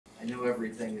I know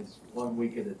everything is 1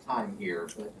 week at a time here,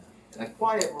 but in a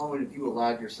quiet moment, if you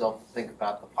allowed yourself to think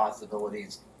about the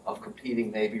possibilities of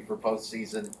competing maybe for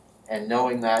postseason and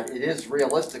knowing that it is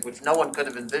realistic, which no one could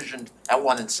have envisioned at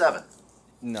 1-7.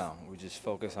 No, we just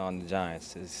focus on the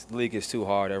Giants. This league is too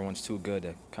hard. Everyone's too good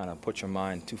to kind of put your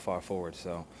mind too far forward.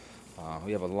 So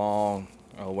we have a long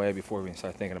way before we can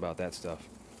start thinking about that stuff.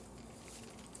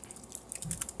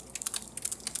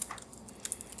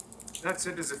 That's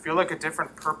it. Does it feel like a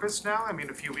different purpose now? I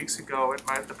mean, a few weeks ago,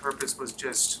 the purpose was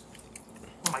just,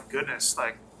 oh my goodness,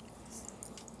 like,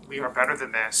 we are better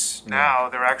than this. Yeah. Now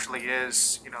there actually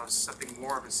is, something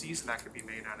more of a season that could be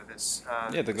made out of this.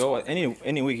 Yeah, to go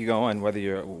any week you go in, whether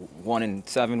you're 1-7,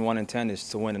 1-10, is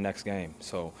to win the next game.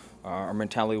 So our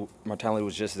mentality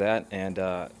was just that, and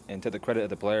to the credit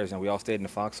of the players, and we all stayed in the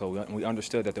foxhole. We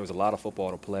understood that there was a lot of football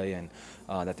to play, and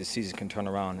that the season can turn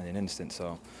around in an instant.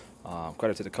 So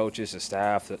credit to the coaches, the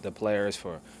staff, the players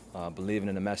for believing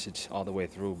in the message all the way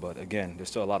through. But again, there's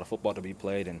still a lot of football to be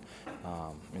played, and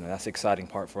that's the exciting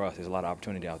part for us. There's a lot of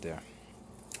opportunity out there.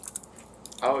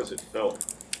 How has it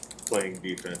felt playing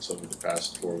defense over the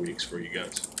past 4 weeks for you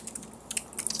guys?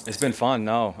 It's been fun.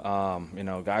 No,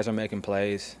 guys are making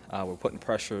plays. We're putting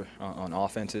pressure on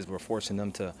offenses. We're forcing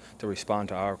them to respond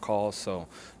to our calls. So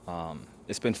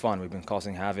it's been fun. We've been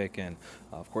causing havoc, and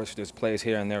of course, there's plays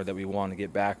here and there that we want to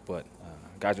get back, but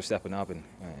guys are stepping up and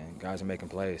guys are making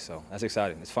plays. So that's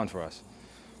exciting. It's fun for us.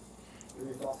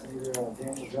 Your thoughts on either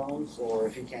Byron Jones, or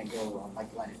if he can't go, Mike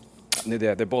Lennon?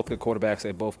 They're both good quarterbacks.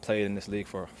 They both played in this league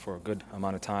for a good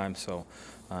amount of time. So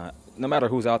no matter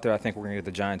who's out there, I think we're going to get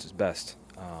the Giants' best.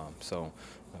 So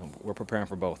we're preparing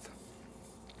for both.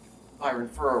 Byron,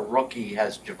 for a rookie,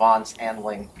 has Javon's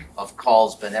handling of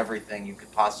calls been everything you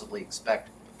could possibly expect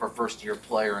for a first-year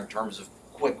player in terms of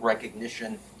quick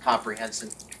recognition, comprehension,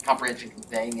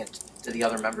 conveying it to the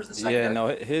other members of the secondary? Yeah, no,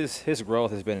 his growth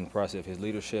has been impressive. His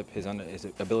leadership, his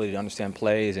ability to understand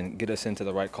plays and get us into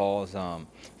the right calls.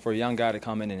 For a young guy to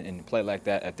come in and play like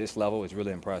that at this level is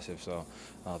really impressive. So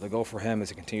the goal for him is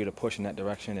to continue to push in that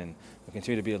direction and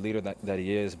continue to be a leader that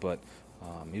he is. But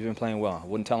he's been playing well. I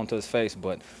wouldn't tell him to his face,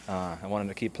 but I want him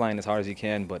to keep playing as hard as he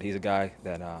can. But he's a guy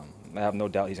that I have no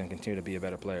doubt he's going to continue to be a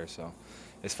better player. So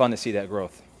it's fun to see that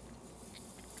growth.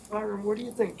 Byron, what do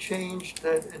you think changed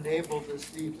that enabled this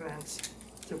defense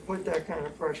to put that kind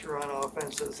of pressure on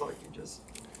offenses like you just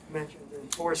mentioned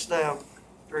and force them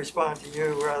to respond to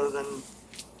you rather than,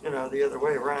 the other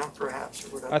way around perhaps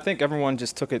or whatever? I think everyone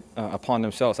just took it upon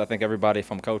themselves. I think everybody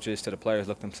from coaches to the players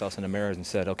looked themselves in the mirrors and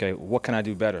said, okay, what can I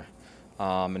do better?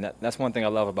 And that's one thing I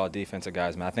love about defensive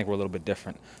guys, man. I think we're a little bit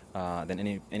different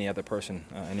than any other person,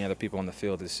 any other people on the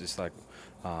field. It's just like,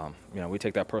 we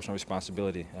take that personal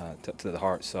responsibility to the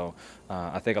heart. So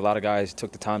I think a lot of guys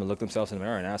took the time to look themselves in the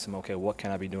mirror and ask them, okay, what can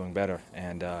I be doing better?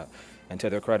 And to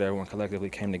their credit, everyone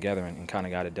collectively came together and kind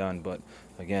of got it done. But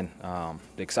again,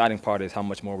 the exciting part is how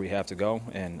much more we have to go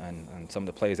and some of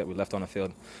the plays that we left on the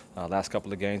field last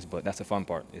couple of games. But that's the fun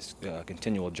part. It's a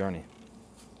continual journey.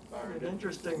 It's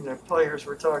interesting that players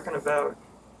were talking about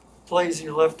plays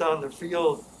you left on the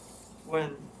field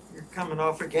when you're coming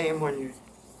off a game when you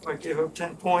gave up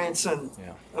 10 points and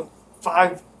a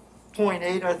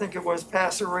 5.8, I think it was,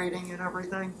 passer rating and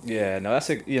everything. Yeah, no, that's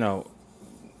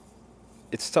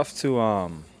it's tough to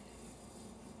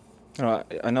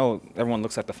I know everyone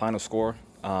looks at the final score,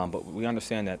 but we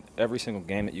understand that every single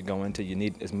game that you go into, you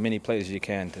need as many plays as you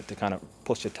can to kind of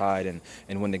push the tide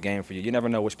and win the game for you. You never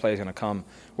know which play is going to come,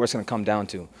 where it's going to come down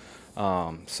to.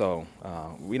 So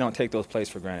we don't take those plays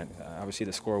for granted. Obviously,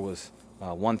 the score was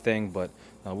one thing, but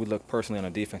we look personally on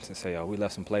the defense and say, we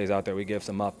left some plays out there, we gave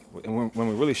some up, and when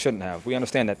we really shouldn't have. We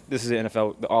understand that this is the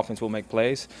NFL, the offense will make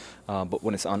plays, but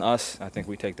when it's on us, I think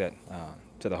we take that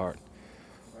to the heart.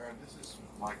 This is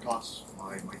my thoughts,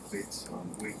 my plates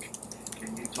week.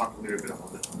 Can you talk a little bit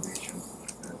about the foundation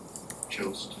that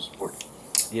chose to support?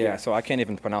 Yeah, so I can't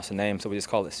even pronounce the name, so we just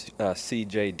call it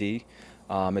CJD.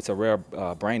 It's a rare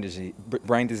brain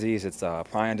disease. It's a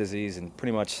prion disease, and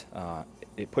pretty much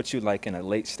it puts you like in a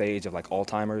late stage of like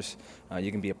Alzheimer's.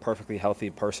 You can be a perfectly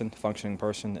healthy person, functioning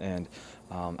person, and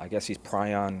I guess these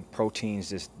prion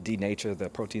proteins just denature the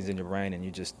proteins in your brain, and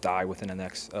you just die within the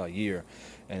next year.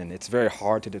 And it's very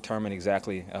hard to determine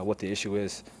exactly what the issue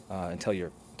is until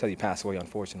you pass away,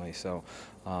 unfortunately. So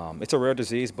it's a rare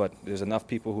disease, but there's enough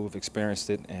people who have experienced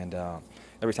it, and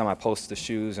every time I post the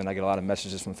shoes, and I get a lot of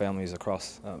messages from families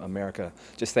across America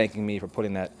just thanking me for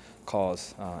putting that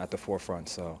cause at the forefront.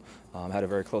 So I had a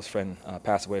very close friend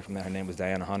pass away from that. Her name was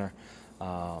Diana Hunter.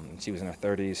 She was in her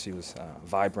 30s. She was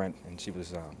vibrant, and she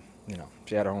was,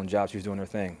 she had her own job. She was doing her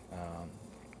thing.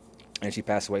 And she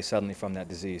passed away suddenly from that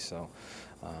disease. So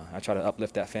I try to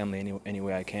uplift that family any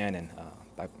way I can, and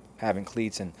by having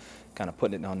cleats and kind of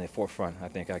putting it on the forefront, I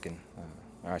think I can.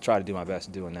 I try to do my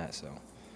best doing that. So.